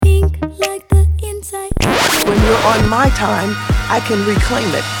you're on my time, I can reclaim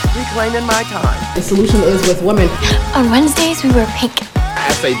it. Reclaiming my time. The solution is with women. On Wednesdays, we wear pink.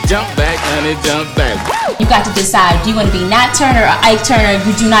 I say jump back, honey, jump back. You got to decide, do you want to be Nat Turner or Ike Turner?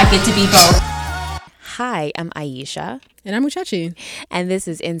 You do not get to be both. Hi, I'm Aisha. And I'm Uchechi. And this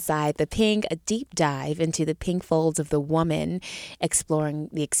is Inside the Pink, a deep dive into the pink folds of the woman, exploring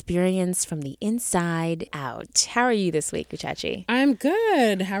the experience from the inside out. How are you this week, Uchechi? I'm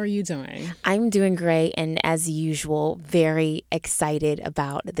good. How are you doing? I'm doing great, and as usual, very excited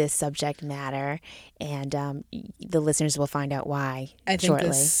about this subject matter. And the listeners will find out why I think shortly.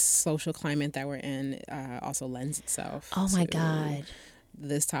 the social climate that we're in also lends itself Oh my to God.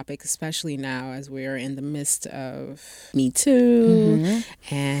 this topic, especially now as we're in the midst of Me Too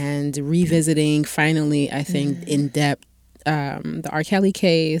and revisiting finally, I think, in depth the R. Kelly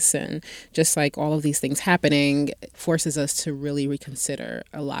case, and just like all of these things happening forces us to really reconsider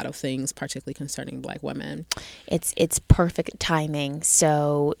a lot of things, particularly concerning Black women. It's perfect timing.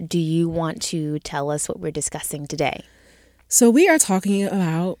 So do you want to tell us what we're discussing today? So we are talking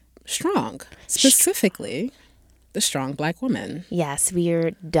about strong, specifically the strong Black woman. Yes, we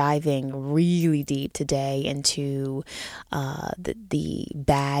are diving really deep today into the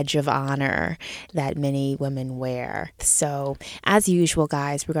badge of honor that many women wear. So, as usual,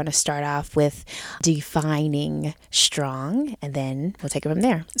 guys, we're going to start off with defining strong, and then we'll take it from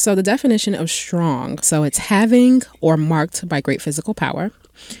there. So the definition of strong, so it's having or marked by great physical power,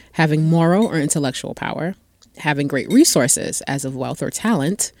 having moral or intellectual power, having great resources as of wealth or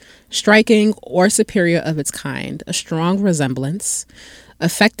talent, striking or superior of its kind, a strong resemblance,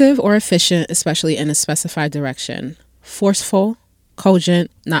 effective or efficient, especially in a specified direction, forceful,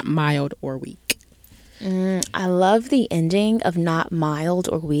 cogent, not mild or weak. I love the ending of not mild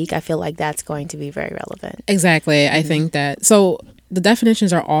or weak. I feel like that's going to be very relevant. Exactly. I think that, so the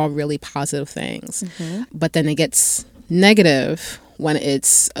definitions are all really positive things, but then it gets negative when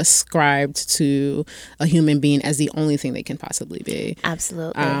it's ascribed to a human being as the only thing they can possibly be.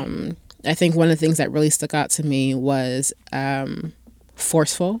 Absolutely. I think one of the things that really stuck out to me was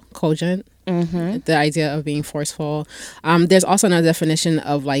forceful, cogent, the idea of being forceful. There's also another definition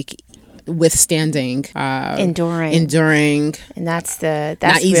of like withstanding, enduring, and that's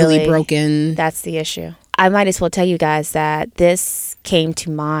not easily really broken. That's the issue. I might as well tell you guys that this came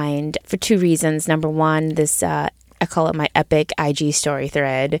to mind for two reasons. Number one, this I call it my epic IG story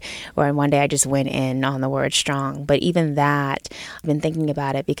thread, where one day I just went in on the word strong. But even that, I've been thinking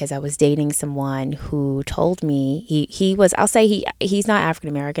about it because I was dating someone who told me he was, I'll say he's not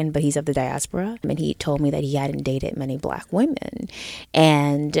African American, but he's of the diaspora. And he told me that he hadn't dated many Black women.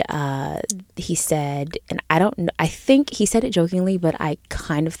 And he said, and I don't know, I think he said it jokingly, but I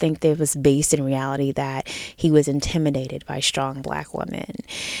kind of think that it was based in reality that he was intimidated by strong Black women.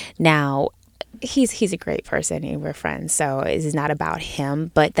 Now, he's a great person and we're friends, so it's not about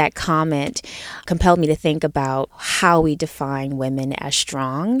him, but that comment compelled me to think about how we define women as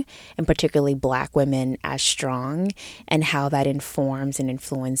strong, and particularly Black women as strong, and how that informs and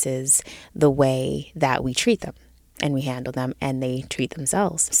influences the way that we treat them and we handle them and they treat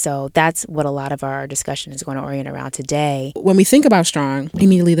themselves. So that's what a lot of our discussion is going to orient around today. When we think about strong,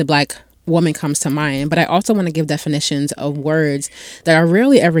 immediately the Black woman comes to mind, but I also want to give definitions of words that are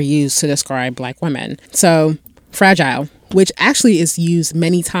rarely ever used to describe Black women. So fragile, which actually is used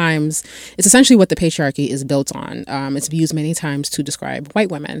many times. It's essentially what the patriarchy is built on. It's used many times to describe white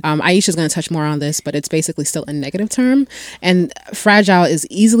women. Aisha's going to touch more on this, but it's basically still a negative term. And fragile is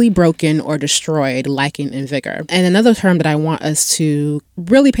easily broken or destroyed, lacking in vigor. And another term that I want us to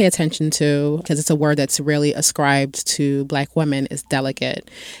really pay attention to, because it's a word that's really ascribed to Black women, is delicate.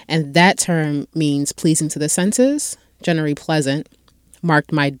 And that term means pleasing to the senses, generally pleasant,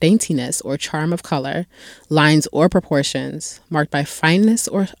 marked by daintiness or charm of color, lines or proportions, marked by fineness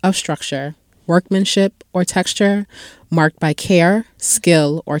or of structure, workmanship or texture, marked by care,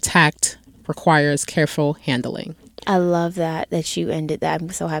 skill, or tact, requires careful handling. I love that you ended that. I'm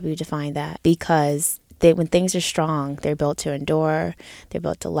so happy you defined that, because when things are strong, they're built to endure, they're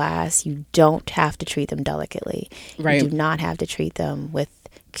built to last. You don't have to treat them delicately. Right. You do not have to treat them with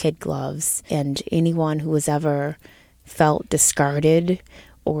kid gloves. And anyone who has ever felt discarded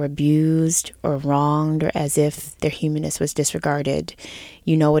or abused or wronged, or as if their humanness was disregarded,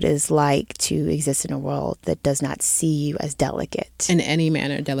 you know what it is like to exist in a world that does not see you as delicate. In any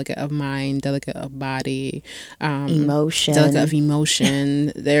manner, delicate of mind, delicate of body, emotion. Delicate of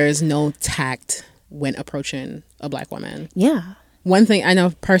emotion. There is no tact when approaching a Black woman. Yeah. One thing I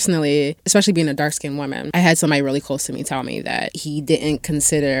know personally, especially being a dark-skinned woman, I had somebody really close to me tell me that he didn't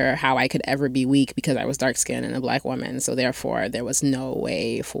consider how I could ever be weak because I was dark-skinned and a black woman. So therefore, there was no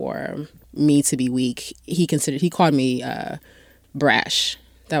way for me to be weak. He called me brash.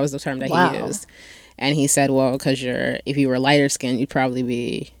 That was the term that he used. And he said, well, because if you were lighter skinned, you'd probably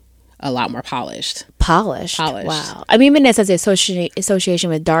be a lot more polished. Polished. Wow. I mean, this has the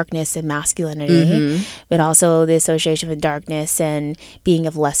association with darkness and masculinity, but also the association with darkness and being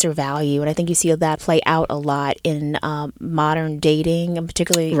of lesser value. And I think you see that play out a lot in modern dating, and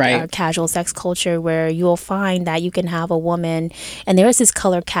particularly casual sex culture, where you'll find that you can have a woman, and there is this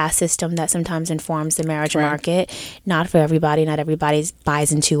color caste system that sometimes informs the marriage market. Not for everybody. Not everybody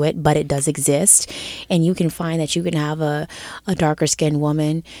buys into it, but it does exist. And you can find that you can have a darker skinned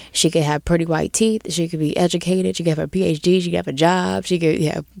woman. She could have pretty white teeth. She could be educated. She could have a PhD. She could have a job. She could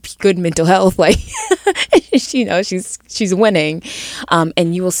have good mental health. Like, she's winning.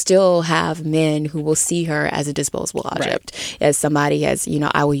 And you will still have men who will see her as a disposable object, as somebody as,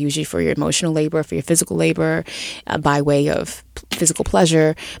 I will use you for your emotional labor, for your physical labor, by way of physical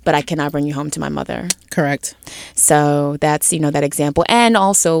pleasure, but I cannot bring you home to my mother. Correct. So that's, that example. And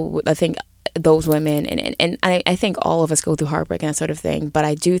also, I think those women, and I think all of us go through heartbreak and that sort of thing, but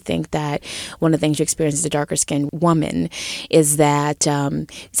I do think that one of the things you experience as a darker skinned woman is that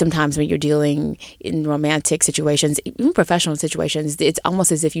sometimes when you're dealing in romantic situations, even professional situations, it's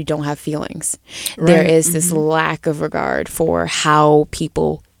almost as if you don't have feelings. There is this lack of regard for how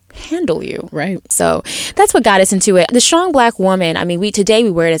people handle you. Right. So that's what got us into it. The strong black woman, I mean, today we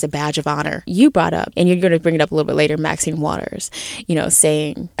wear it as a badge of honor. You brought up, and you're going to bring it up a little bit later, Maxine Waters,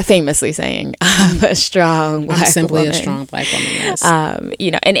 famously saying, I'm a strong black woman. I'm simply a strong black woman, yes.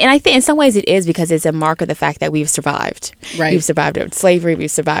 And I think in some ways it is because it's a mark of the fact that we've survived. Right. We've survived our slavery.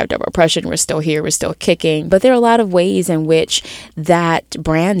 We've survived our oppression. We're still here. We're still kicking. But there are a lot of ways in which that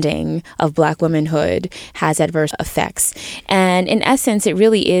branding of black womanhood has adverse effects. And in essence, it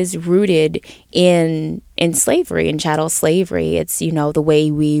really is rooted in slavery, in chattel slavery. It's, the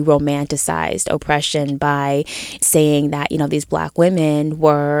way we romanticized oppression by saying that, these black women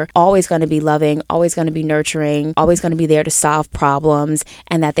were always going to be loving, always going to be nurturing, always going to be there to solve problems,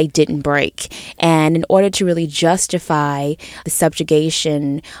 and that they didn't break. And in order to really justify the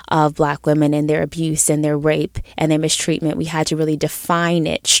subjugation of black women and their abuse and their rape and their mistreatment, we had to really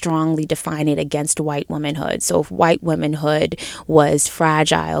strongly define it against white womanhood. So if white womanhood was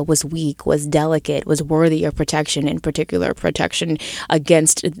fragile, was weak, was delicate, was worthy of protection, in particular protection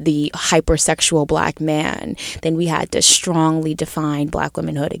against the hypersexual black man, then we had to strongly define black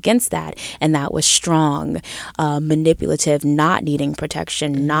womanhood against that. And that was strong, manipulative, not needing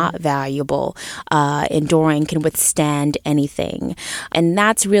protection, not valuable, enduring, can withstand anything. And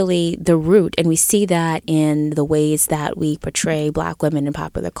that's really the root. And we see that in the ways that we portray black women in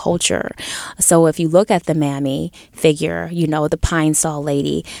popular culture. So if you look at the Mammy figure, the Pine Sol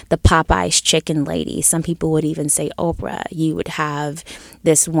lady, the Popeye's chicken lady, some people would even say Oprah, you would have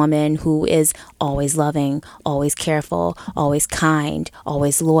this woman who is always loving, always careful, always kind,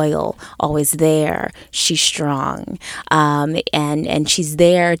 always loyal, always there. She's strong. And she's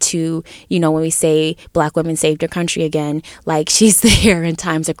there to, when we say black women saved their country again, like she's there in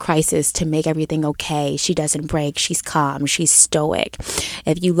times of crisis to make everything okay. She doesn't break. She's calm. She's stoic.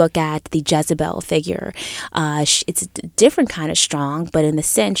 If you look at the Jezebel figure, it's a different kind of strong, but in the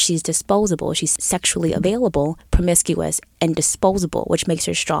sense she's disposable. She's sexually available, promiscuous, and disposable, which makes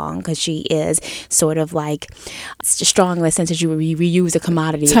her strong because she is sort of like strong in the sense that you reuse a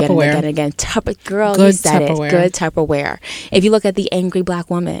commodity Tupperware. again and again. Girl, good you said Tupperware. It. Good Tupperware. If you look at the angry black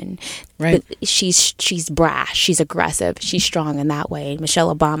woman, right, she's brash, she's aggressive, she's strong in that way.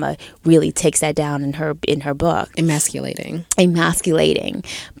 Michelle Obama really takes that down in her book. Emasculating.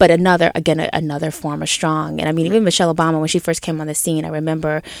 But another form of strong. And I mean, even Michelle Obama, when she first came on the scene, I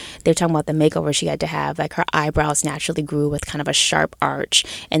remember they were talking about the makeover she had to have. Like her eyebrows naturally grew with kind of a sharp arch,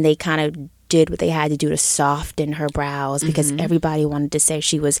 and they kind of did what they had to do to soften her brows because everybody wanted to say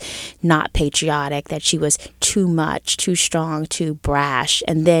she was not patriotic, that she was too much, too strong, too brash.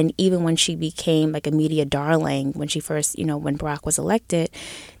 And then even when she became like a media darling, when she first, when Barack was elected,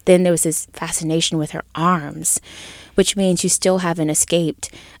 then there was this fascination with her arms, which means you still haven't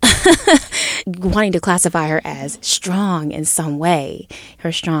escaped wanting to classify her as strong in some way.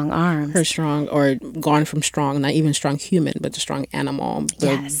 Her strong arms. Her strong, or gone from strong, not even strong human, but the strong animal,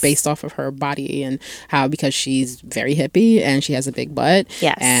 based off of her body and how, because she's very hippie and she has a big butt.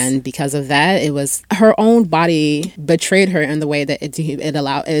 Yes. And because of that, it was her own body betrayed her in the way that it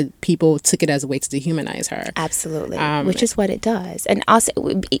allowed, people took it as a way to dehumanize her. Absolutely. Which is what it does. And also,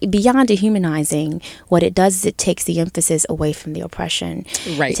 beyond dehumanizing, what it does is it takes the emphasis away from the oppression.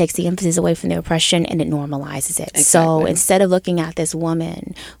 Right. It takes the emphasis away from the oppression and it normalizes it. Exactly. So instead of looking at this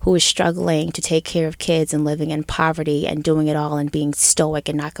woman who is struggling to take care of kids and living in poverty and doing it all and being stoic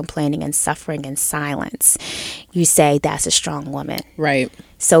and not complaining and suffering in silence, you say that's a strong woman. Right.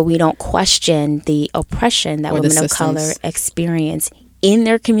 So we don't question the oppression that Or the women of color systems. experience in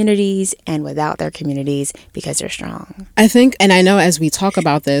their communities and without their communities because they're strong. I think, and I know as we talk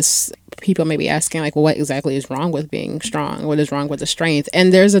about this, people may be asking, like, well, what exactly is wrong with being strong? What is wrong with the strength?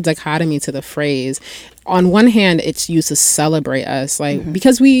 And there's a dichotomy to the phrase. On one hand, it's used to celebrate us, like,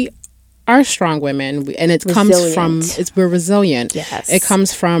 because we are strong women, and it comes from, we're resilient. Yes. It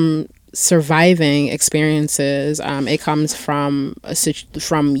comes from surviving experiences. It comes from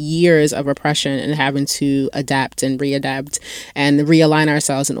years of oppression and having to adapt and readapt and realign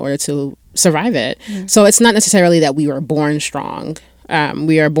ourselves in order to survive it. So it's not necessarily that we were born strong.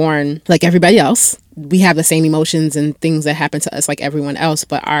 We are born like everybody else. We have the same emotions and things that happen to us like everyone else,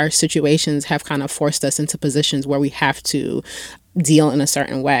 but our situations have kind of forced us into positions where we have to deal in a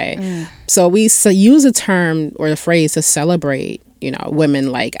certain way. So we use a term or the phrase to celebrate,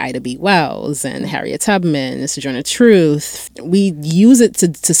 women like Ida B. Wells and Harriet Tubman, Sojourner Truth. We use it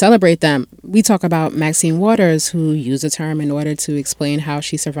to celebrate them. We talk about Maxine Waters, who used the term in order to explain how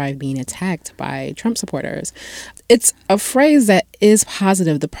she survived being attacked by Trump supporters. It's a phrase that is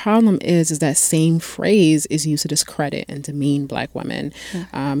positive. The problem is that same phrase is used to discredit and demean Black women.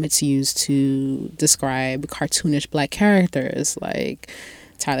 It's used to describe cartoonish Black characters like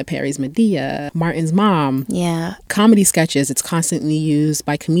Tyler Perry's Medea, Martin's mom. Yeah. Comedy sketches. It's constantly used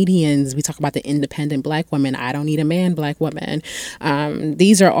by comedians. We talk about the independent Black woman. I don't need a man, Black woman.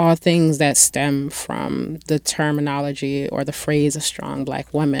 These are all things that stem from the terminology or the phrase a strong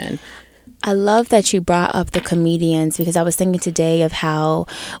Black woman. I love that you brought up the comedians because I was thinking today of how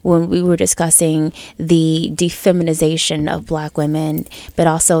when we were discussing the defeminization of Black women, but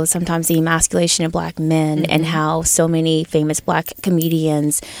also sometimes the emasculation of Black men and how so many famous Black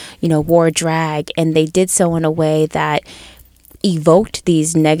comedians, wore drag, and they did so in a way that evoked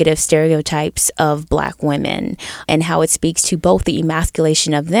these negative stereotypes of Black women and how it speaks to both the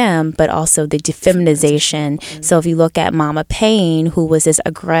emasculation of them but also the defeminization. So if you look at Mama Payne, who was this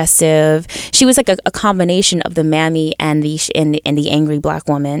aggressive, she was like a combination of the mammy and the angry Black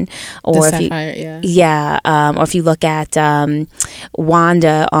woman. Or the if satire, or if you look at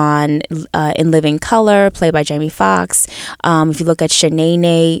Wanda on In Living Color, played by Jamie Foxx. If you look at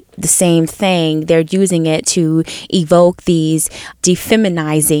Shanae, the same thing. They're using it to evoke these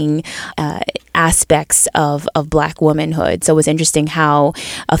defeminizing aspects of Black womanhood. So it's interesting how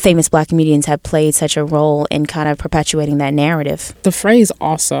famous Black comedians have played such a role in kind of perpetuating that narrative. The phrase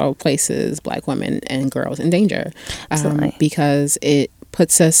also places Black women and girls in danger because it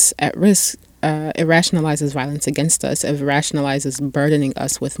puts us at risk. It rationalizes violence against us. It rationalizes burdening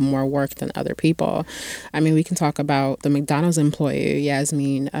us with more work than other people. I mean, we can talk about the McDonald's employee,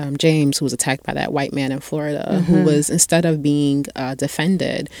 Yasmin James, who was attacked by that white man in Florida, who was, instead of being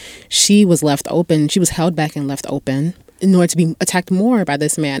defended, she was left open. She was held back and left open in order to be attacked more by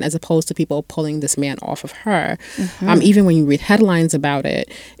this man, as opposed to people pulling this man off of her. Even when you read headlines about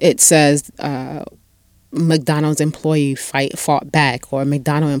it, it says McDonald's employee fought back, or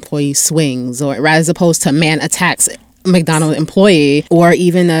McDonald's employee swings, or as opposed to man attacks McDonald's employee. Or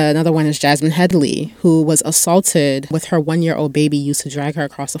even another one is Jasmine Headley, who was assaulted with her 1-year-old baby, used to drag her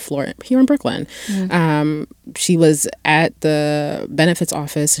across the floor here in Brooklyn. She was at the benefits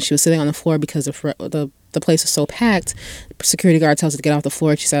office and she was sitting on the floor because the place was so packed. The security guard tells her to get off the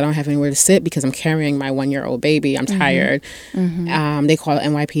floor. She said, I don't have anywhere to sit because I'm carrying my 1-year-old baby. I'm tired. They call it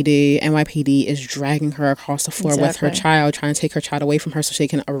NYPD. NYPD is dragging her across the floor with her child, trying to take her child away from her so they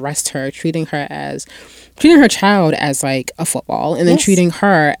can arrest her, treating her child as like a football, and then treating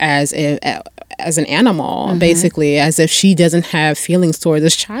her as an animal, basically, as if she doesn't have feelings toward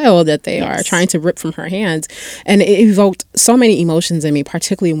this child that they are trying to rip from her hands. And it evoked so many emotions in me,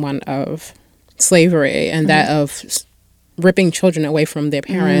 particularly one of slavery and that of ripping children away from their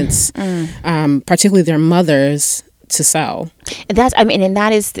parents, particularly their mothers, to sell. And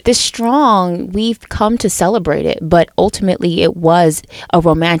that is this strong. We've come to celebrate it, but ultimately it was a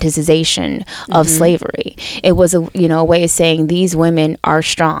romanticization of slavery. It was a way of saying these women are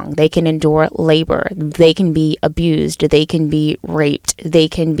strong. They can endure labor. They can be abused. They can be raped. They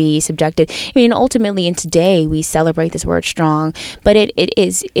can be subjected. Ultimately, in today we celebrate this word strong, but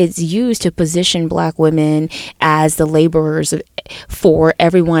it's used to position Black women as the laborers for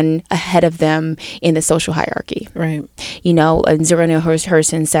everyone ahead of them in the social hierarchy. Right. And Zora Neale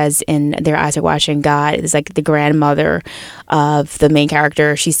Hurston says in Their Eyes Are Watching God, it's like the grandmother of the main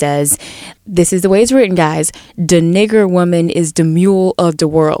character. She says, this is the way it's written, guys. The nigger woman is the mule of the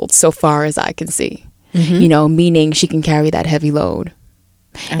world, so far as I can see. You know, meaning she can carry that heavy load.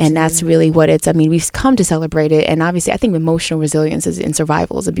 Absolutely. And that's really what it's, I mean, we've come to celebrate it. And obviously, I think emotional resilience in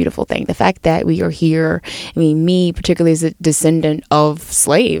survival is a beautiful thing. The fact that we are here, I mean, me particularly as a descendant of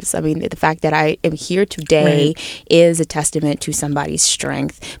slaves, I mean, the fact that I am here today is a testament to somebody's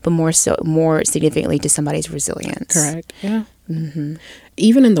strength, but more significantly to somebody's resilience. Correct. Yeah.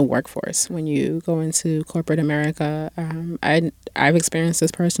 Even in the workforce, when you go into corporate America, I've experienced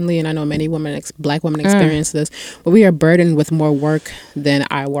this personally, and I know many Black women experience this, but we are burdened with more work than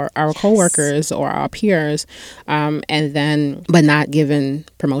our coworkers or our peers, but not given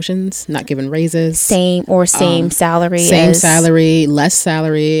promotions, not given raises, same salary, less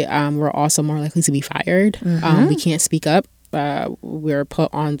salary. We're also more likely to be fired. We can't speak up. We're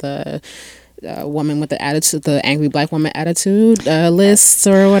put on the woman with the attitude, the angry Black woman attitude lists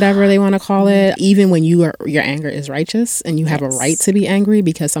or whatever they want to call it. Even when your anger is righteous and you have a right to be angry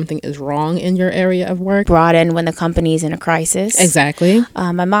because something is wrong in your area of work. Brought in when the company's in a crisis. Exactly.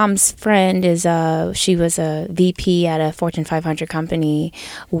 My mom's friend she was a VP at a Fortune 500 company.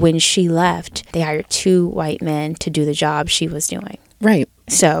 When she left, they hired 2 white men to do the job she was doing. Right.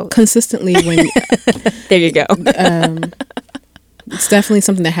 So consistently when there you go. It's definitely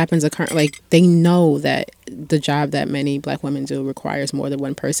something that happens. Like, they know that the job that many Black women do requires more than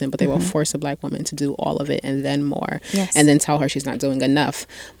one person, but they will force a Black woman to do all of it and then more, and then tell her she's not doing enough.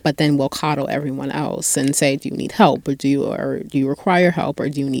 But then we'll coddle everyone else and say, "Do you need help, or do you require help, or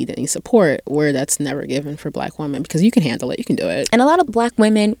do you need any support?" Where that's never given for Black women, because you can handle it, you can do it, and a lot of Black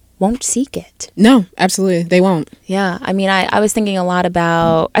women won't seek it. No, absolutely, they won't. Yeah, I mean, I was thinking a lot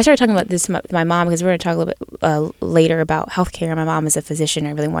about, I started talking about this with my mom, because we're going to talk a little bit later about healthcare. My mom is a physician.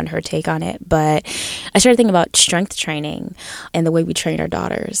 I really wanted her take on it. But I started thinking about strength training and the way we train our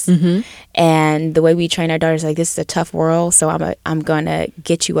daughters. And the way we train our daughters, like, this is a tough world, so I'm going to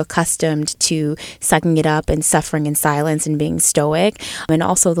get you accustomed to sucking it up and suffering in silence and being stoic. And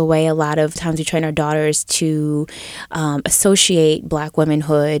also the way a lot of times we train our daughters to associate Black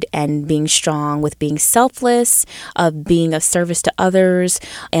womanhood and being strong with being selfless, of being of service to others,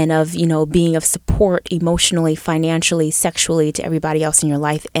 and of, you know, being of support emotionally, financially, sexually to everybody else in your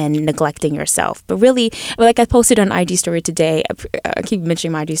life, and neglecting yourself. But really, like I posted on IG story today, I keep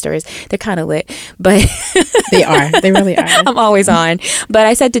mentioning my IG stories, they're kind of lit, but they really are. I'm always on. But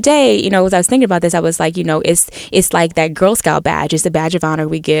I said today, you know, as I was thinking about this, I was like, you know, it's like that Girl Scout badge. It's the badge of honor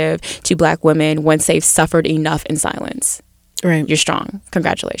we give to Black women once they've suffered enough in silence. Right. You're strong.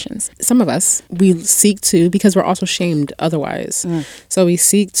 Congratulations. Some of us, we seek to, because we're also shamed otherwise. So we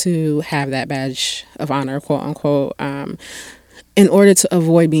seek to have that badge of honor, quote unquote, in order to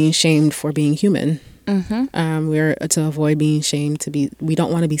avoid being shamed for being human. We're to avoid being shamed we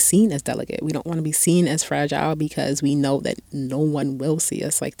don't want to be seen as delicate. We don't want to be seen as fragile, because we know that no one will see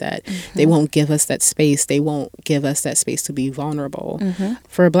us like that. They won't give us that space. They won't give us that space to be vulnerable.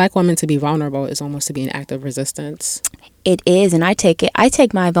 For a Black woman to be vulnerable is almost to be an act of resistance. It is, and I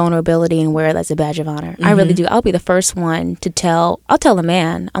take my vulnerability and wear it as a badge of honor. I really do. I'll be the first one to I'll tell a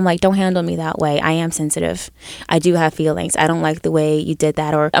man, I'm like, don't handle me that way. I am sensitive. I do have feelings. I don't like the way you did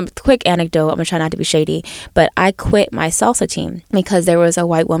that. Or quick anecdote, I'm going to try not to be shady, but I quit my salsa team because there was a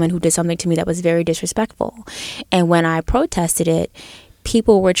white woman who did something to me that was very disrespectful. And when I protested it,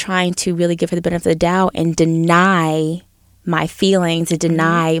 people were trying to really give her the benefit of the doubt and deny my feelings and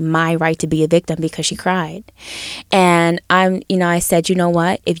deny my right to be a victim because she cried. And I said, you know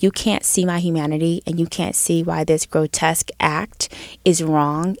what? If you can't see my humanity and you can't see why this grotesque act is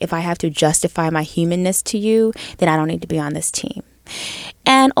wrong, if I have to justify my humanness to you, then I don't need to be on this team.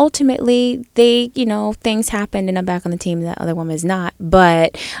 And ultimately, things happened and I'm back on the team. That other woman is not.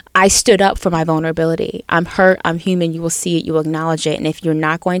 But I stood up for my vulnerability. I'm hurt. I'm human. You will see it. You will acknowledge it. And if you're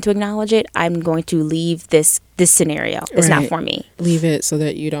not going to acknowledge it, I'm going to leave this scenario. It's not for me. Leave it so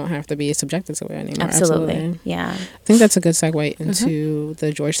that you don't have to be subjected to it anymore. Absolutely. Yeah. I think that's a good segue into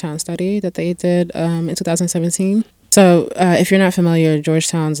the Georgetown study that they did in 2017. So if you're not familiar,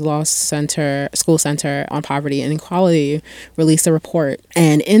 Georgetown's School Center on Poverty and Inequality released a report.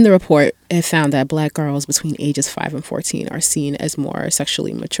 And in the report, it found that Black girls between ages 5 and 14 are seen as more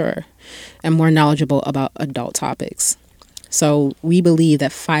sexually mature and more knowledgeable about adult topics. So we believe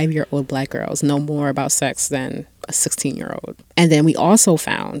that 5-year-old Black girls know more about sex than a 16-year-old. And then we also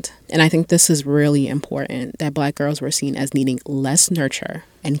found, and I think this is really important, that Black girls were seen as needing less nurture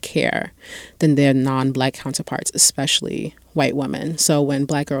and care than their non-Black counterparts, especially white women. So when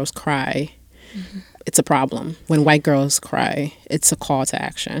Black girls cry, it's a problem. When white girls cry, it's a call to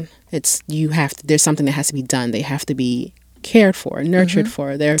action. There's something that has to be done. They have to be cared for, nurtured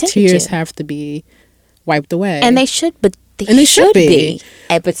for. Their Tended tears to. have to be wiped away. And they should, but they, And they should should be.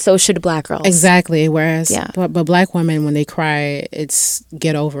 be. But so should black girls. Exactly. Whereas, Yeah. but black women, when they cry, it's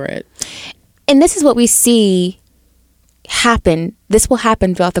get over it. And this is what we see happen. This will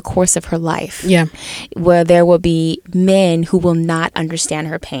happen throughout the course of her life. Yeah. Where there will be men who will not understand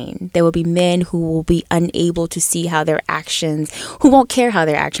her pain. There will be men who will be unable to see how their actions, who won't care how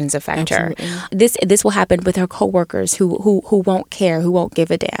their actions affect her. This will happen with her coworkers who won't care, who won't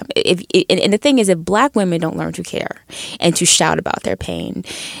give a damn. And the thing is, if black women don't learn to care and to shout about their pain,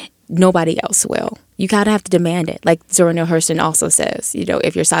 nobody else will. You gotta have to demand it. Like Zora Neale Hurston also says, you know,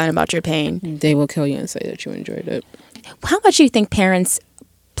 if you're silent about your pain, They will kill you and say that you enjoyed it. how much do you think parents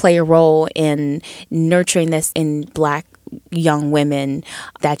play a role in nurturing this in black young women,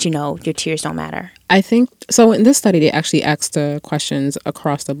 that, you know, your tears don't matter? I think so. In this study, they actually asked the questions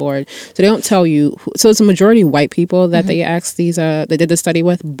across the board. So they don't tell you. So it's a majority white people that they asked these. They did the study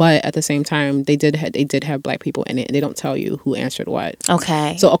with, but at the same time, they did have black people in it, and they don't tell you who answered what.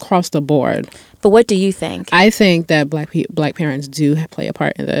 Okay. So across the board, But what do you think? I think that black parents do play a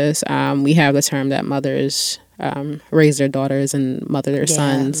part in this. We have the term that mothers raise their daughters and mother their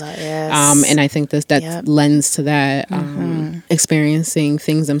sons. Yes. And I think that Yep. lends to that, experiencing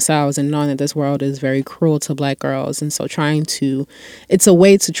things themselves and knowing that this world is very cruel to black girls. And so it's a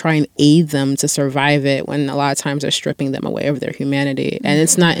way to try and aid them to survive it when a lot of times they're stripping them away of their humanity. And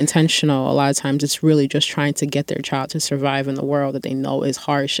it's not intentional. A lot of times it's really just trying to get their child to survive in the world that they know is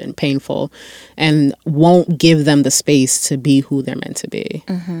harsh and painful and won't give them the space to be who they're meant to be.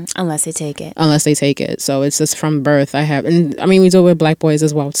 Unless they take it. Unless they take it. So it's just from birth. We do it with black boys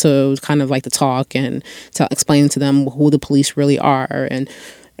as well too, kind of like the talk and explaining to them who the police really are and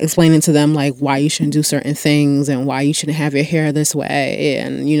explaining to them like why you shouldn't do certain things and why you shouldn't have your hair this way,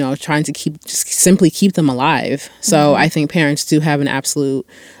 and you know, trying to simply keep them alive. So I think parents do have an absolute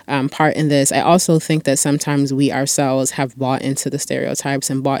part in this. I also think that sometimes we ourselves have bought into the stereotypes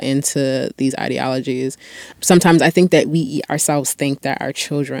and bought into these ideologies. Sometimes I think that we ourselves think that our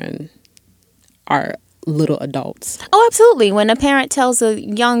children are little adults. Oh, absolutely. When a parent tells a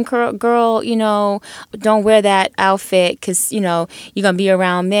young girl, you know, don't wear that outfit because, you know, you're going to be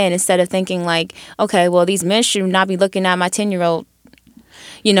around men, instead of thinking like, okay, well, these men should not be looking at my 10-year-old,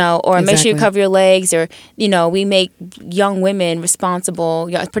 you know, or make sure you Exactly. cover your legs, or, you know, we make young women responsible,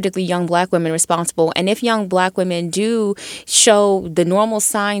 particularly young black women responsible. And if young black women do show the normal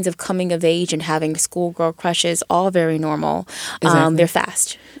signs of coming of age and having schoolgirl crushes, all very normal, Exactly. they're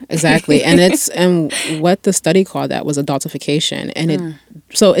fast. Exactly. And what the study called that was adultification. And it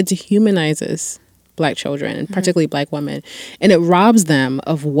dehumanizes black children, and particularly black women, and it robs them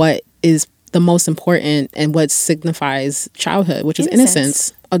of what is the most important and what signifies childhood, which is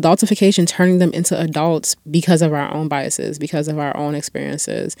innocence. Adultification, turning them into adults because of our own biases, because of our own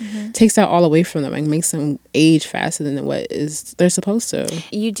experiences, takes that all away from them and makes them age faster than they're supposed to.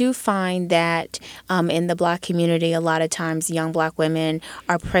 You do find that in the black community, a lot of times young black women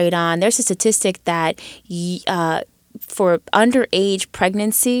are preyed on. There's a statistic that for underage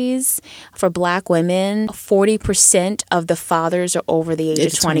pregnancies for black women, 40% of the fathers are over the age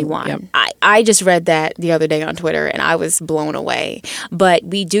of 21. Yep. I just read that the other day on Twitter and I was blown away. But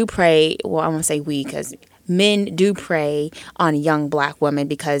we do prey, well, I won't say we because men do prey on young black women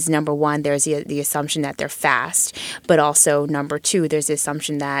because, number one, there's the assumption that they're fast, but also, number two, there's the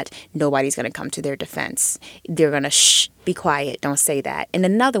assumption that nobody's going to come to their defense. They're going to be quiet, don't say that. And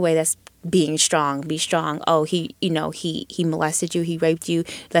another way that's being strong, be strong. Oh, he molested you, he raped you.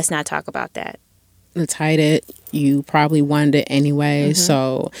 Let's not talk about that. Let's hide it. You probably wanted it anyway,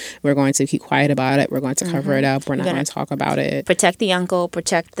 so we're going to keep quiet about it. We're going to cover it up. We're not going to talk about it. Protect the uncle,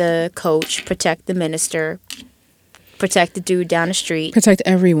 protect the coach, protect the minister, protect the dude down the street. Protect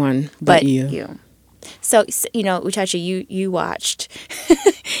everyone but you. So, you know, Uchachi, you watched.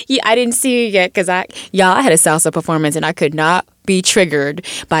 I didn't see it yet because I had a salsa performance and I could not be triggered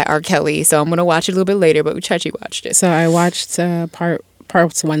by R. Kelly. So I'm going to watch it a little bit later, but Uchachi watched it. So I watched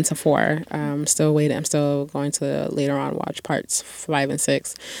parts 1 to 4. Still waiting. I'm still going to later on watch parts 5 and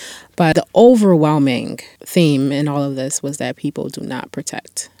 6. But the overwhelming theme in all of this was that people do not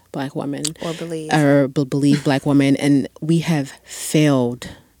protect black women Or believe. believe black women, and we have failed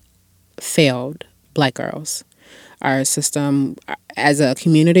black girls. Our system as a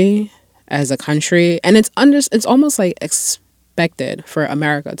community, as a country, and it's almost like expected for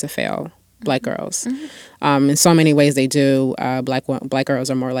America to fail black girls. In so many ways they do. Black girls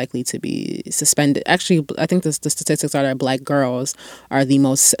are more likely to be suspended. Actually, I think the statistics are that black girls are the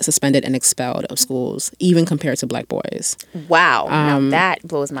most suspended and expelled of schools, even compared to black boys. Wow. Now that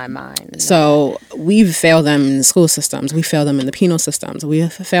blows my mind. So we've failed them in the school systems. We failed them in the penal systems. We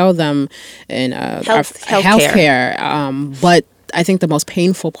have failed them in healthcare. But I think the most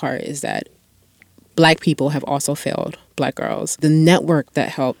painful part is that black people have also failed black girls. The network that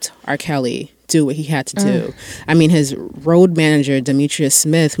helped R. Kelly do what he had to do. I mean, his road manager, Demetrius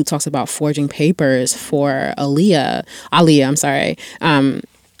Smith, who talks about forging papers for Aaliyah,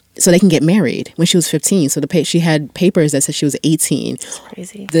 so they can get married when she was 15. So she had papers that said she was 18. That's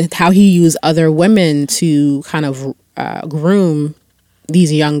crazy. How he used other women to kind of groom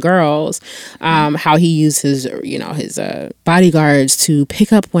these young girls, how he used his bodyguards to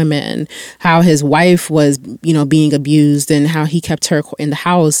pick up women, how his wife was, being abused, and how he kept her in the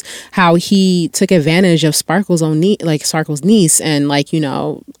house, how he took advantage of Sparkle's niece, and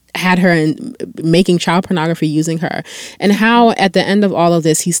had her making child pornography using her, and how at the end of all of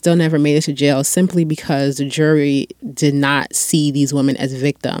this he still never made it to jail simply because the jury did not see these women as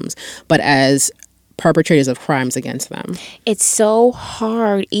victims but as perpetrators of crimes against them. It's so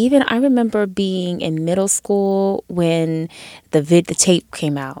hard. Even I remember being in middle school when the tape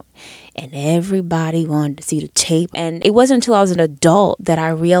came out, and everybody wanted to see the tape. And it wasn't until I was an adult that I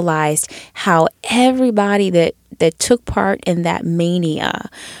realized how everybody that took part in that mania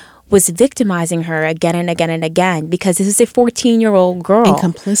was victimizing her again and again and again, because this is a 14-year-old girl and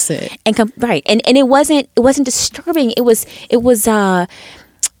complicit. Right. And it wasn't disturbing. It was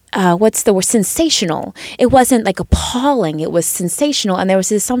what's the word? Sensational. It wasn't like appalling. It was sensational. And there was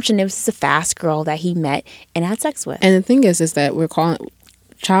this assumption it was a fast girl that he met and had sex with. And the thing is that we're calling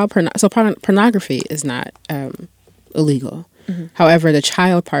pornography is not illegal. However, the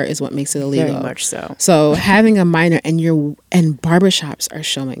child part is what makes it illegal. Very much so. So having a minor, and barbershops are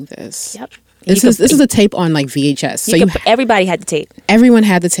showing this. Yep. This is a tape on VHS. So everybody had the tape. Everyone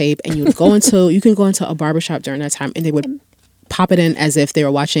had the tape, and you can go into a barbershop during that time, and they would pop it in as if they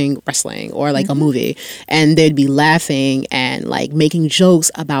were watching wrestling or a movie, and they'd be laughing and making jokes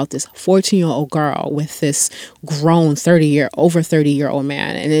about this 14-year-old girl with this grown 30-year-old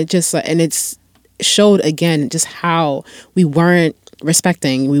man, and it's showed again just how we weren't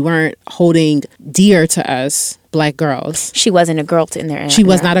holding dear to us black girls. She wasn't a girl in there. She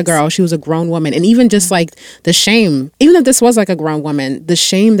was not a girl. She was a grown woman. And even just the shame, even if this was a grown woman, the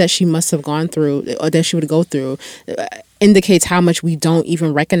shame that she must have gone through, or that she would go through, indicates how much we don't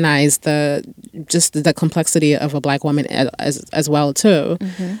even recognize the complexity of a black woman as well too.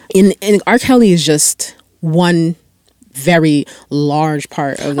 And R. Kelly is just one very large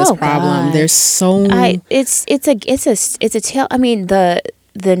part of this problem. God. There's so it's a tale. I mean,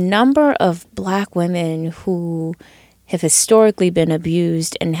 the number of black women who have historically been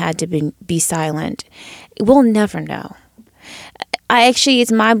abused and had to be silent, we'll never know.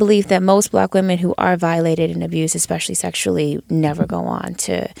 It's my belief that most black women who are violated and abused, especially sexually, never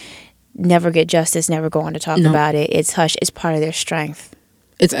get justice, never go on to talk about it. It's hush. It's part of their strength.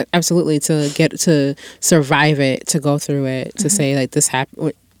 It's absolutely to survive it, to go through it, to say this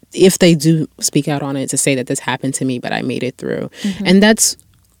happened. If they do speak out on it, to say that this happened to me, but I made it through. And that's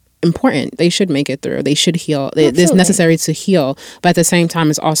important. They should make it through. They should heal. It's necessary to heal, but at the same time,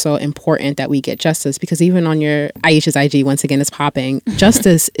 it's also important that we get justice, because even on your Aisha's IG, once again, it's popping.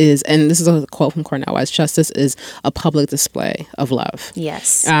 Justice is, and this is a quote from Cornel West, justice is a public display of love.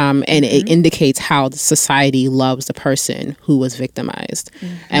 Yes. And it indicates how the society loves the person who was victimized.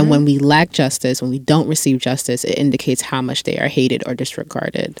 And when we lack justice, when we don't receive justice, it indicates how much they are hated or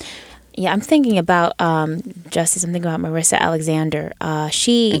disregarded. Yeah, I'm thinking about justice. I'm thinking about Marissa Alexander.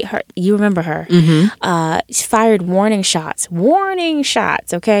 You remember her? She fired warning shots.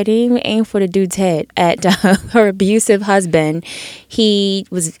 Okay, didn't even aim for the dude's head at her abusive husband. He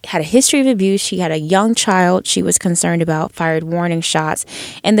had a history of abuse. She had a young child she was concerned about. Fired warning shots,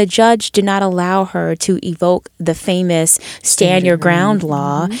 and the judge did not allow her to evoke the famous stand your ground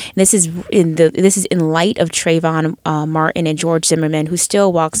law. This is in light of Trayvon Martin and George Zimmerman, who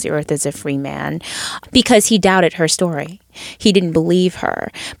still walks the earth as a free man, because he doubted her story. He didn't believe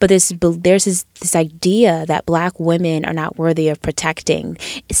her. But there's this idea that black women are not worthy of protecting.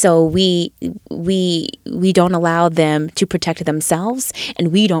 So we don't allow them to protect themselves,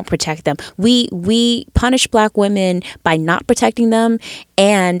 and we don't protect them. We punish black women by not protecting them,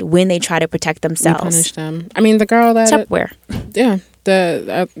 and when they try to protect themselves, we punish them. I mean, the girl that Tupperware. Yeah.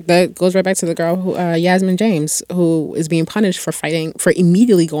 That goes right back to the girl who Yasmin James, who is being punished for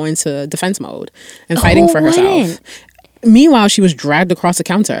immediately going to defense mode and fighting for herself. Meanwhile, she was dragged across the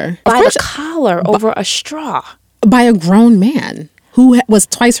counter. By the collar over a straw. By a grown man who was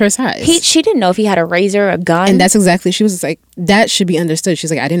twice her size. She didn't know if he had a razor, a gun. And that's exactly, she was like, that should be understood.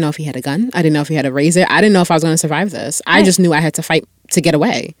 She's like, I didn't know if he had a gun. I didn't know if he had a razor. I didn't know if I was going to survive this. I just knew I had to fight to get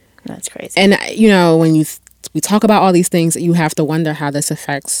away. That's crazy. And, when we talk about all these things, you have to wonder how this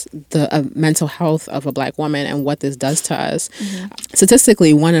affects the mental health of a Black woman and what this does to us.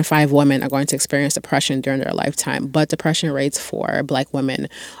 Statistically, 1 in 5 women are going to experience depression during their lifetime, but depression rates for Black women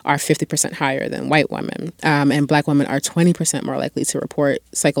are 50% higher than white women. And Black women are 20% more likely to report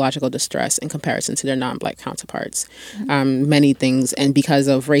psychological distress in comparison to their non-Black counterparts. Many things, and because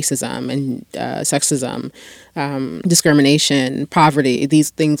of racism and sexism, discrimination, poverty,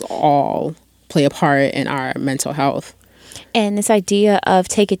 these things all play a part in our mental health. And this idea of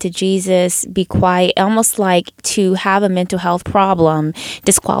take it to Jesus, be quiet, almost like to have a mental health problem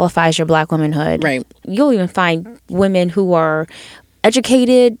disqualifies your Black womanhood. Right. You'll even find women who are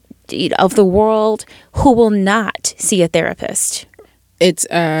educated of the world who will not see a therapist.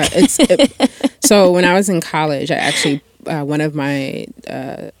 So when I was in college, I actually, one of my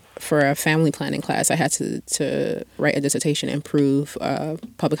for a family planning class, I had to write a dissertation and prove a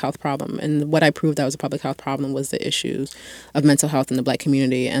public health problem. And what I proved that was a public health problem was the issues of mental health in the Black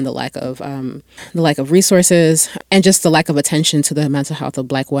community and the lack of resources and just the lack of attention to the mental health of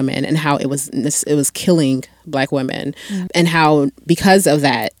Black women and how it was killing Black women, and how because of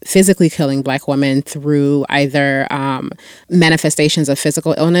that, physically killing Black women through either manifestations of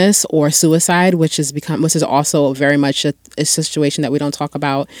physical illness or suicide, which is also very much a situation that we don't talk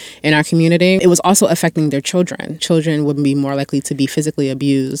about in our community. It was also affecting their children. Children would be more likely to be physically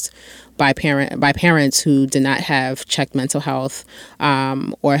abused by parents who did not have checked mental health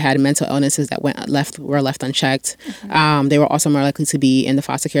or had mental illnesses that were left unchecked. They were also more likely to be in the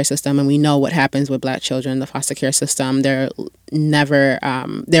foster care system, and we know what happens with Black children in the foster care system. They're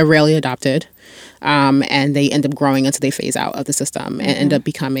rarely adopted, and they end up growing until they phase out of the system and end up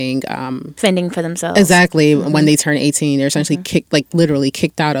becoming fending for themselves. Exactly. When they turn 18, they're essentially literally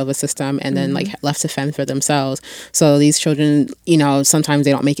kicked out of a system and then left to fend for themselves. So these children, sometimes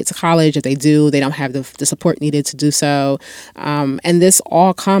they don't make it to college. If they do, they don't have the support needed to do so. And this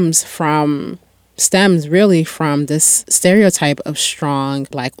all stems really from this stereotype of strong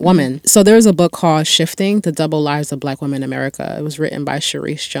Black woman. So there's a book called Shifting: The Double Lives of Black Women in America. It was written by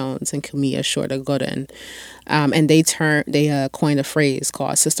Sharice Jones and Kamiya Shorter Gooden. And they coined a phrase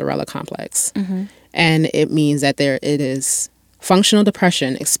called Sisterella Complex. And it means that it is functional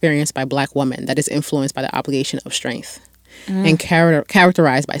depression experienced by Black women that is influenced by the obligation of strength. And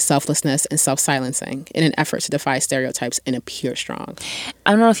characterized by selflessness and self-silencing in an effort to defy stereotypes and appear strong.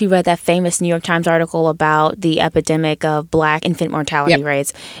 I don't know if you read that famous New York Times article about the epidemic of Black infant mortality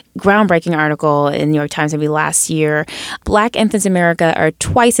rates. Groundbreaking article in New York Times maybe last year. Black infants in America are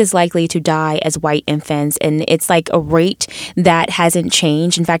twice as likely to die as white infants, and it's like a rate that hasn't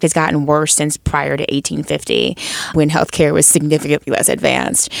changed. In fact, it's gotten worse since prior to 1850 when healthcare was significantly less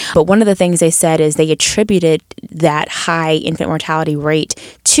advanced. But one of the things they said is they attributed that high infant mortality rate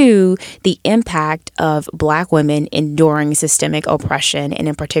to the impact of Black women enduring systemic oppression, and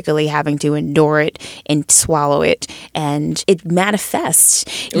in particularly having to endure it and swallow it. And it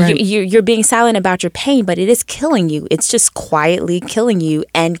manifests. Right. You're being silent about your pain, but it is killing you. It's just quietly killing you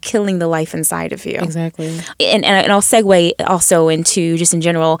and killing the life inside of you. Exactly. And I'll segue also into just in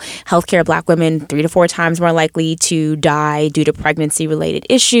general, healthcare. Black women 3 to 4 times more likely to die due to pregnancy-related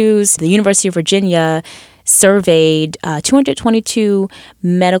issues. The University of Virginia surveyed 222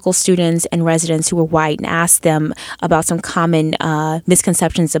 medical students and residents who were white and asked them about some common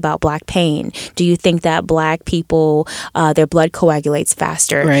misconceptions about Black pain. Do you think that Black people, their blood coagulates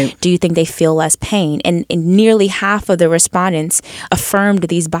faster? Right. Do you think they feel less pain? And nearly half of the respondents affirmed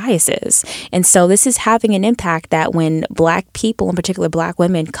these biases. And so this is having an impact that when Black people, in particular Black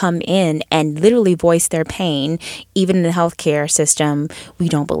women, come in and literally voice their pain, even in the healthcare system, we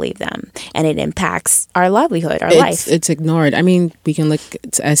don't believe them. And it impacts our livelihood, our life. It's ignored. I mean, we can look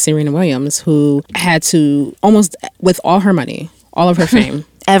at Serena Williams, who had to almost, with all her money, all of her fame,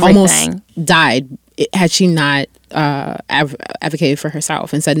 everything, almost died had she not advocated for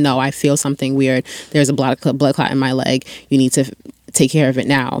herself and said, no, I feel something weird. There's a blood clot in my leg. You need to take care of it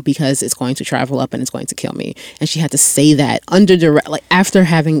now because it's going to travel up and it's going to kill me. And she had to say that under direct, after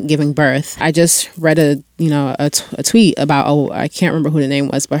giving birth. I just read a tweet about, I can't remember who the name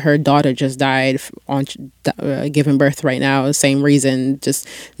was, but her daughter just died on giving birth right now. The same reason, just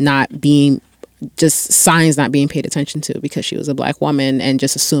signs not being paid attention to because she was a Black woman, and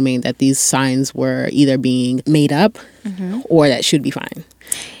just assuming that these signs were either being made up or that she'd be fine.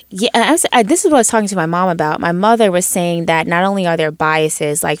 Yeah, this is what I was talking to my mom about. My mother was saying that not only are there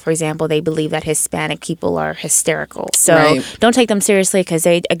biases, like, for example, they believe that Hispanic people are hysterical. So don't take them seriously because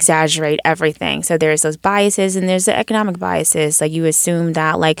they exaggerate everything. So there's those biases and there's the economic biases. Like, you assume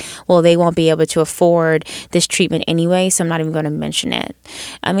that, like, well, they won't be able to afford this treatment anyway, so I'm not even going to mention it.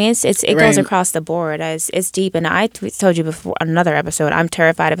 I mean, it goes across the board. It's deep. And I told you before on another episode, I'm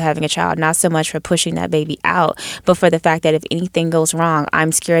terrified of having a child, not so much for pushing that baby out, but for the fact that if anything goes wrong,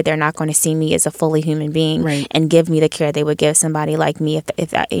 I'm scared they're not going to see me as a fully human being and give me the care they would give somebody like me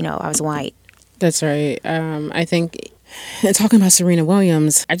if I was white. That's right. I think, and talking about Serena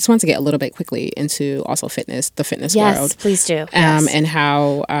Williams, I just want to get a little bit quickly into also the fitness world. Yes, please do. And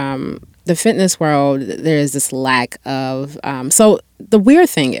how the fitness world, there is this lack of so the weird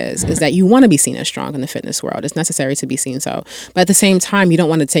thing is that you want to be seen as strong in the fitness world. It's necessary to be seen so. But at the same time, you don't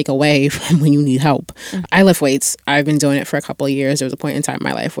want to take away from when you need help. Mm-hmm. I lift weights. I've been doing it for a couple of years. There was a point in time in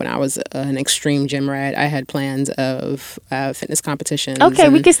my life when I was an extreme gym rat. I had plans of fitness competitions. Okay,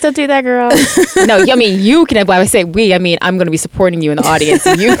 we can still do that, girl. No, I mean, you can. When I say we, I mean, I'm going to be supporting you in the audience.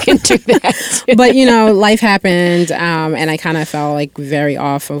 You can do that. But, life happened, and I kind of felt like very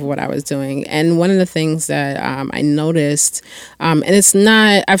off of what I was doing. And one of the things that I noticed, and it's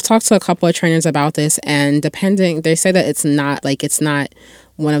not, I've talked to a couple of trainers about this, and they say that it's not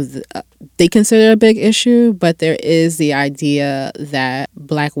one of the, they consider a big issue, but there is the idea that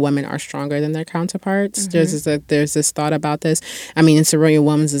Black women are stronger than their counterparts. Mm-hmm. There's this thought about this. I mean, and Serena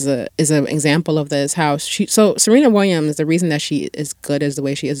Williams is an example of this. So Serena Williams, the reason that she is good as the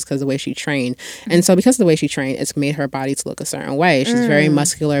way she is because of the way she trained, and so because of the way she trained, it's made her body to look a certain way. She's very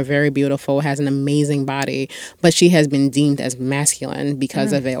muscular, very beautiful, has an amazing body, but she has been deemed as masculine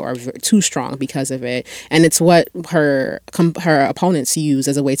because of it, or too strong because of it, and it's what her opponents use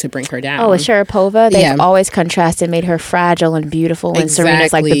as a way to bring her down. Oh, with Sharapova, they've always contrasted, made her fragile and beautiful, and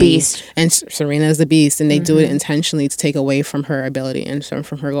Serena's like the beast. And Serena's the beast, and they do it intentionally to take away from her ability and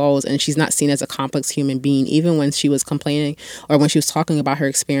from her goals. And she's not seen as a complex human being. Even when she was complaining or when she was talking about her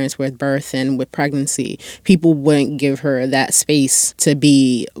experience with birth and with pregnancy, people wouldn't give her that space to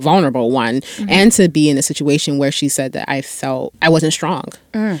be vulnerable, and to be in a situation where she said that I felt I wasn't strong.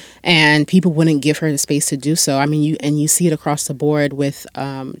 And people wouldn't give her the space to do so. I mean, you see it across the board with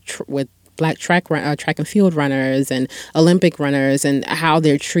Black track and field runners and Olympic runners, and how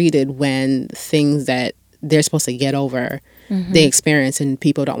they're treated when things that they're supposed to get over they experience, and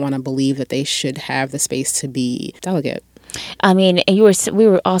people don't want to believe that they should have the space to be delicate. I mean, and we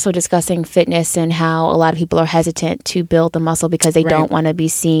were also discussing fitness and how a lot of people are hesitant to build the muscle because they don't want to be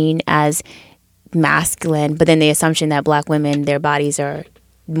seen as masculine, but then the assumption that Black women, their bodies are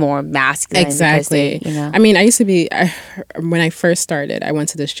more masculine. Exactly. I mean, I used to be, when I first started, I went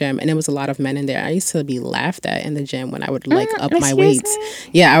to this gym and there was a lot of men in there. I used to be laughed at in the gym when I would up my weights.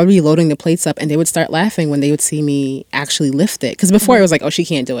 Yeah, I would be loading the plates up and they would start laughing when they would see me actually lift it. Because before it was like, oh, she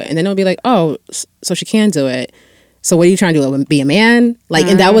can't do it. And then it would be like, oh, so she can do it. So what are you trying to do? Be a man? Like,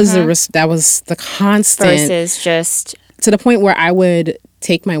 and that was the constant. Versus just. To the point where I would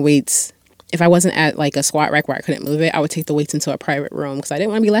take my weights. If I wasn't at like a squat rack where I couldn't move it, I would take the weights into a private room because I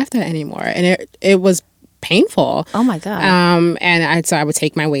didn't want to be laughed at anymore. And it was painful. Oh my God. So I would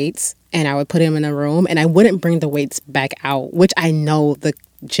take my weights and I would put them in a room and I wouldn't bring the weights back out, which I know the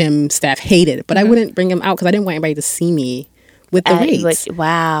gym staff hated, but I wouldn't bring them out because I didn't want anybody to see me with the weights.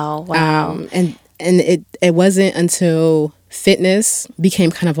 Wow. And it wasn't until fitness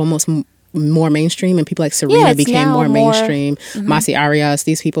became kind of almost more mainstream and people like Serena became more mainstream. Masi Arias,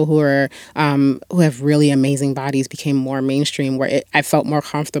 these people who are who have really amazing bodies became more mainstream, where I felt more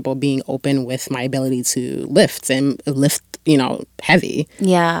comfortable being open with my ability to lift heavy.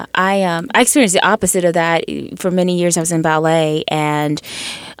 Yeah, I experienced the opposite of that. For many years I was in ballet and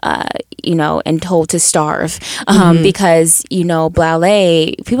and told to starve because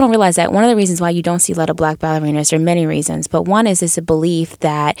ballet, people don't realize that one of the reasons why you don't see a lot of Black ballerinas, there are many reasons, but one is this a belief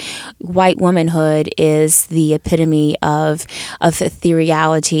that white womanhood is the epitome of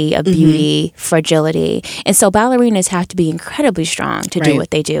ethereality, of beauty, fragility, and so ballerinas have to be incredibly strong to do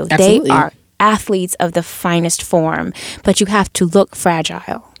what they do. Absolutely. They are athletes of the finest form, but you have to look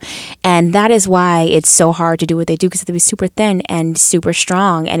fragile. And that is why it's so hard to do what they do, because they be super thin and super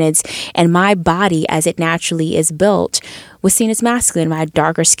strong. And my body, as it naturally is built, was seen as masculine. I had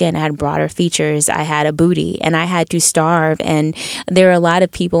darker skin, I had broader features, I had a booty, and I had to starve. And there are a lot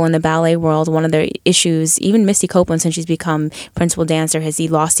of people in the ballet world, one of their issues, even Misty Copeland, since she's become principal dancer, has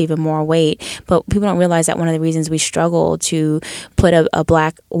lost even more weight. But people don't realize that one of the reasons we struggle to put a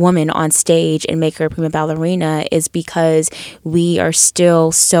Black woman on stage and make her a prima ballerina is because we are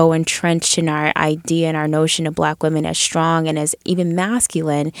still so entrenched in our idea and our notion of Black women as strong and as even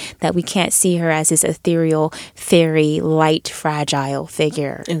masculine that we can't see her as this ethereal, fairy, light, fragile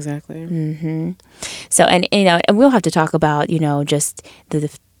figure. Exactly. So, and we'll have to talk about, just the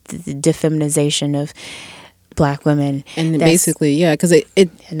defeminization of Black women. And basically, yeah, because it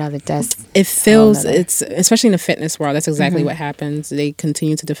feels, it's, especially in the fitness world, that's exactly what happens. They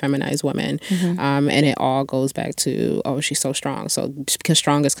continue to defeminize women. And it all goes back to, oh, she's so strong. So just because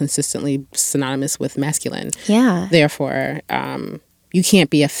strong is consistently synonymous with masculine. Yeah. Therefore, you can't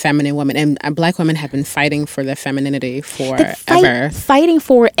be a feminine woman. And Black women have been fighting for their femininity forever. Fighting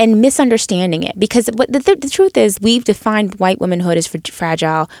for it and misunderstanding it. Because the truth is, we've defined white womanhood as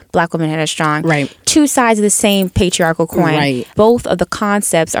fragile, Black womanhood as strong. Right. Two sides of the same patriarchal coin. Right. Both of the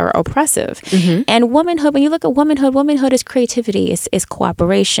concepts are oppressive. And womanhood, when you look at womanhood is creativity, it's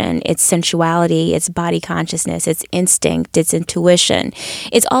cooperation, it's sensuality, it's body consciousness, it's instinct, it's intuition.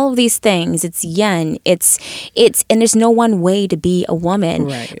 It's all of these things. It's yen. It's and there's no one way to be a woman,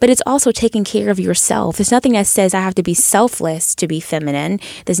 but it's also taking care of yourself. There's nothing that says I have to be selfless to be feminine.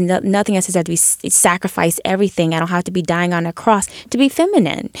 There's nothing that says I have to sacrifice everything. I don't have to be dying on a cross to be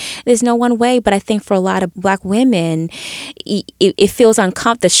feminine. There's no one way, but I think for a lot of Black women, it feels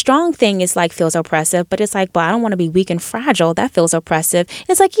uncomfortable. The strong thing is feels oppressive, but it's I don't want to be weak and fragile. That feels oppressive.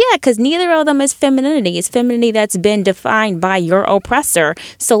 It's yeah, because neither of them is femininity. It's femininity that's been defined by your oppressor.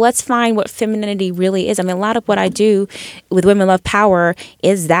 So let's find what femininity really is. I mean, a lot of what I do with Women Love Power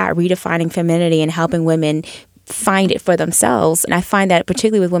is that redefining femininity and helping women find it for themselves. And I find that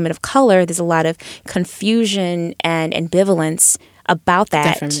particularly with women of color, there's a lot of confusion and ambivalence about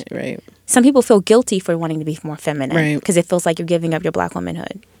that. Definitely, right. Some people feel guilty for wanting to be more feminine because right. it feels like you're giving up your Black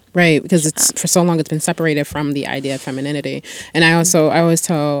womanhood. Right, because it's for so long it's been separated from the idea of femininity. And I always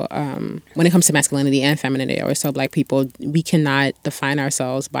tell, when it comes to masculinity and femininity, I always tell Black people, we cannot define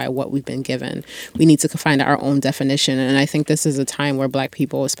ourselves by what we've been given. We need to find our own definition. And I think this is a time where Black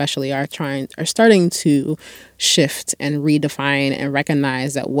people especially are starting to shift and redefine and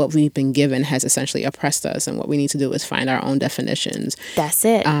recognize that what we've been given has essentially oppressed us. And what we need to do is find our own definitions. That's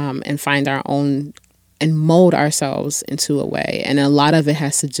it. And find our own and mold ourselves into a way. And a lot of it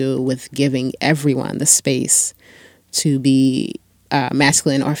has to do with giving everyone the space to be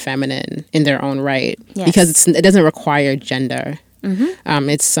masculine or feminine in their own right. Yes. Because it doesn't require gender.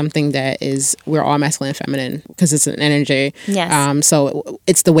 It's something that we're all masculine and feminine because it's an energy. Yes. So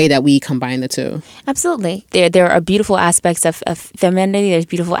it's the way that we combine the two. Absolutely. There are beautiful aspects of femininity. There's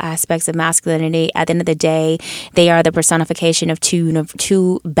beautiful aspects of masculinity. At the end of the day, they are the personification of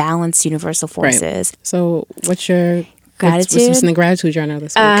two balanced universal forces. Right. So what's your gratitude? What's in the gratitude journal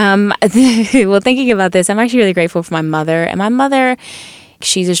this week? Well, thinking about this, I'm actually really grateful for my mother. And my mother,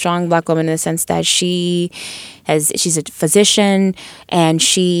 she's a strong Black woman in the sense that she's a physician and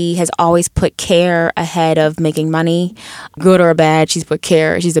she has always put care ahead of making money, good or bad. She's put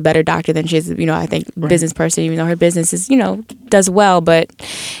care. She's a better doctor than she is, I think, business person, even though her business is, does well. But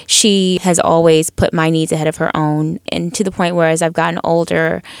she has always put my needs ahead of her own. And to the point where as I've gotten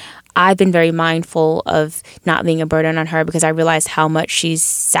older, I've been very mindful of not being a burden on her because I realized how much she's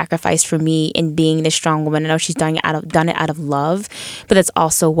sacrificed for me in being this strong woman. I know she's done it out of love, but that's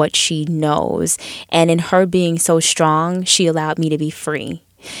also what she knows. And in her being so strong, she allowed me to be free.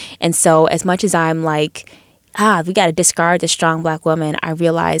 And so as much as I'm we got to discard the strong Black woman, I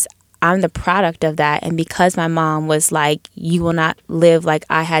realize I'm the product of that. And because my mom was you will not live like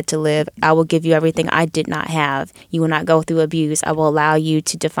I had to live. I will give you everything I did not have. You will not go through abuse. I will allow you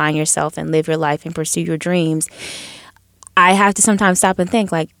to define yourself and live your life and pursue your dreams. I have to sometimes stop and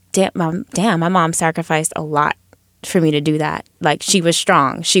think damn, my mom sacrificed a lot for me to do that. She was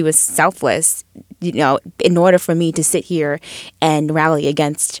strong. She was selfless, in order for me to sit here and rally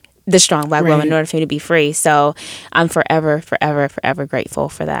against the strong Black woman in order for me to be free. So I'm forever, forever, forever grateful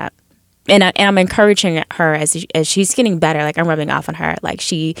for that. And I'm encouraging her as she's getting better. I'm rubbing off on her.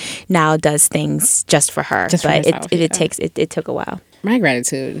 She now does things just for her. But it took a while. My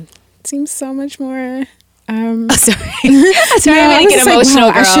gratitude seems so much more. Sorry, I get emotional,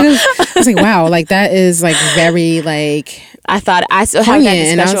 wow, girl. I was wow, that is very I thought I still had that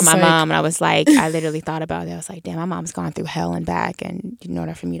poignant, discussion with my mom, and I was I literally thought about it. I was damn, my mom's gone through hell and back, and in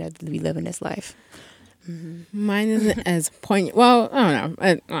order for me to be living this life. Mine isn't as poignant. Well, I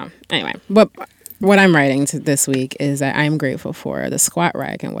don't know. Anyway, but what I'm writing this week is that I'm grateful for the squat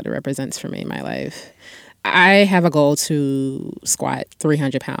rack and what it represents for me in my life. I have a goal to squat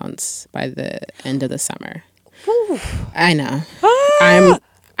 300 pounds by the end of the summer. Whew. I know.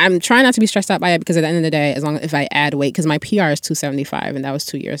 I'm trying not to be stressed out by it because at the end of the day, if I add weight, because my PR is 275 and that was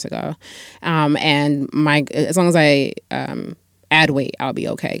 2 years ago, and as long as I add weight, I'll be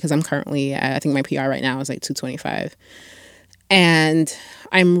okay. Because I'm currently, I think my PR right now is like 225. And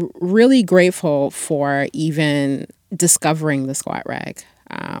I'm really grateful for even discovering the squat rack.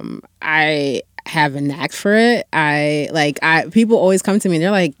 I have a knack for it. People always come to me and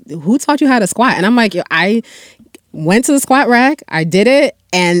they're like, who taught you how to squat? And I'm like, I went to the squat rack, I did it,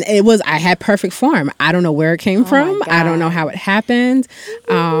 and I had perfect form. I don't know where it came from. I don't know how it happened.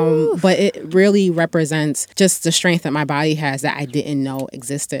 But it really represents just the strength that my body has that I didn't know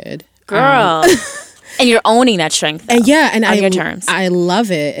existed. Girl. And you're owning that strength, though, and on your terms. I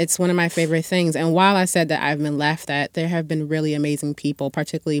love it. It's one of my favorite things. And while I said that I've been laughed at, there have been really amazing people,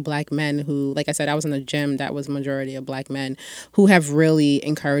 particularly Black men who, like I said, I was in a gym that was majority of Black men who have really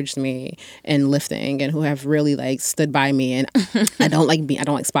encouraged me in lifting and who have really like stood by me. And I don't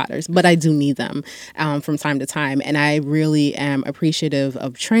like spotters, but I do need them from time to time. And I really am appreciative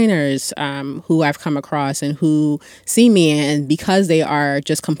of trainers who I've come across and who see me, and because they are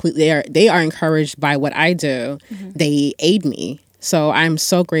just they are encouraged by what I do, they aid me. So I'm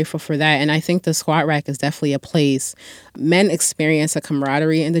so grateful for that. And I think the squat rack is definitely a place. Men experience a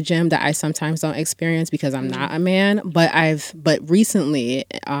camaraderie in the gym that I sometimes don't experience because I'm not a man. But recently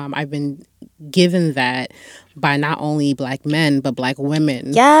I've been given that by not only Black men but Black women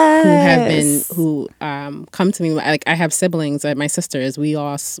who come to me. Like, I have siblings, my sisters, we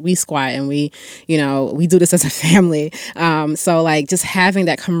squat and we do this as a family. So like just having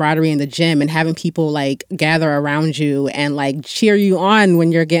that camaraderie in the gym and having people like gather around you and like cheer you on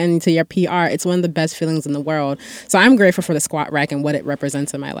when you're getting to your PR, it's one of the best feelings in the world. So I'm grateful for the squat rack and what it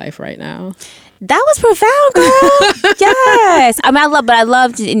represents in my life right now. That was profound, girl. Yes. I mean, I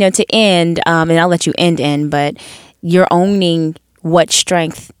love to end, and I'll let you end, but you're owning what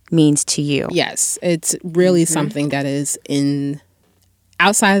strength means to you. Yes. It's really something that is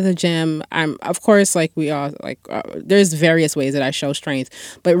outside of the gym. I'm, of course, like we all, there's various ways that I show strength,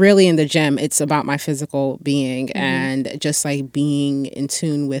 but really in the gym, it's about my physical being and just like being in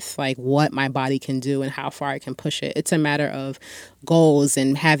tune with like what my body can do and how far I can push it. It's a matter of goals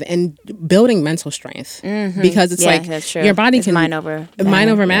and building mental strength because it's like that's true. Your body can mind over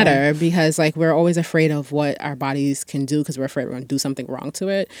matter because like we're always afraid of what our bodies can do because we're afraid we're going to do something wrong to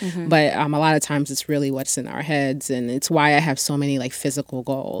it. But a lot of times it's really what's in our heads, and it's why I have so many like physical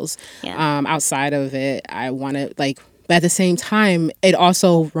goals. Outside of it, I want to like. But at the same time, it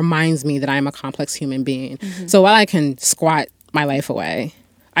also reminds me that I'm a complex human being. So while I can squat my life away,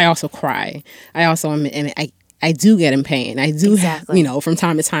 I also cry. I also am, and I do get in pain. I do, from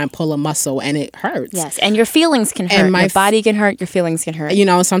time to time, pull a muscle and it hurts. Yes, and your feelings can hurt. Your body can hurt. Your feelings can hurt.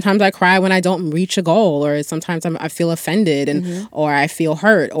 Sometimes I cry when I don't reach a goal, or sometimes I feel offended, and or I feel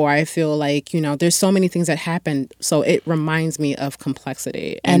hurt, or I feel like, there's so many things that happen. So it reminds me of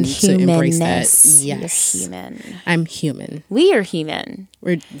complexity and to embrace that. Yes, you're human. I'm human. We are human.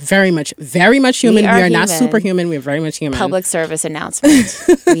 We're very much human. We are not superhuman. We're very much human. Public service announcement.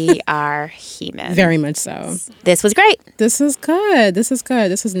 We are human. Very much so. This was great. This is good. This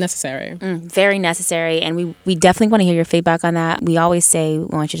is necessary. Very necessary. And we definitely want to hear your feedback on that. We always say we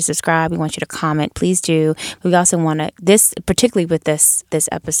want you to subscribe. We want you to comment. Please do. We also want to, particularly with this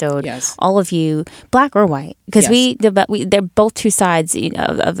episode, all of you, Black or white, because they're both two sides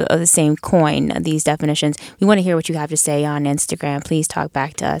of the same coin, these definitions. We want to hear what you have to say on Instagram. Please talk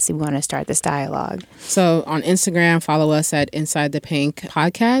back to us. We want to start this dialogue. So on Instagram, follow us at Inside the Pink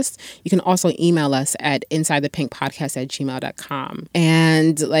Podcast. You can also email us at insidethepinkpodcast@gmail.com.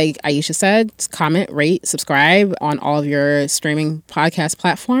 And like Aisha said, comment, rate, subscribe on all of your streaming podcast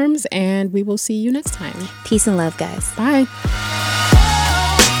platforms, and we will see you next time. Peace and love, guys. Bye.